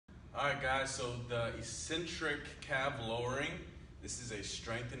All right, guys, so the eccentric calf lowering, this is a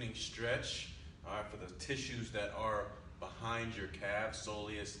strengthening stretch, all right, for the tissues that are behind your calf,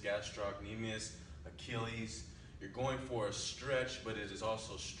 soleus, gastrocnemius, Achilles. You're going for a stretch, but it is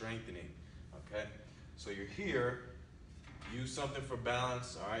also strengthening, okay? So you're here, use something for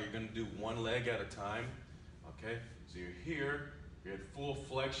balance, all right? You're gonna do one leg at a time, okay? So you're here, you're at full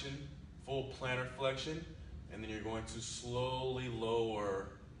flexion, full plantar flexion, and then you're going to slowly lower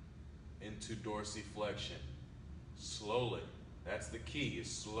into dorsiflexion. Slowly. That's the key, is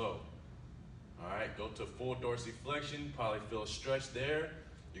slow. All right, go to full dorsiflexion, probably feel a stretch there.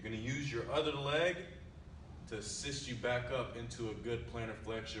 You're gonna use your other leg to assist you back up into a good plantar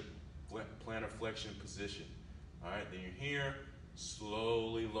flexion position. All right, then you're here,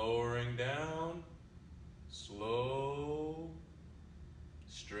 slowly lowering down, slow,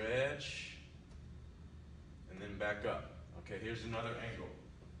 stretch, and then back up. Okay, here's another angle.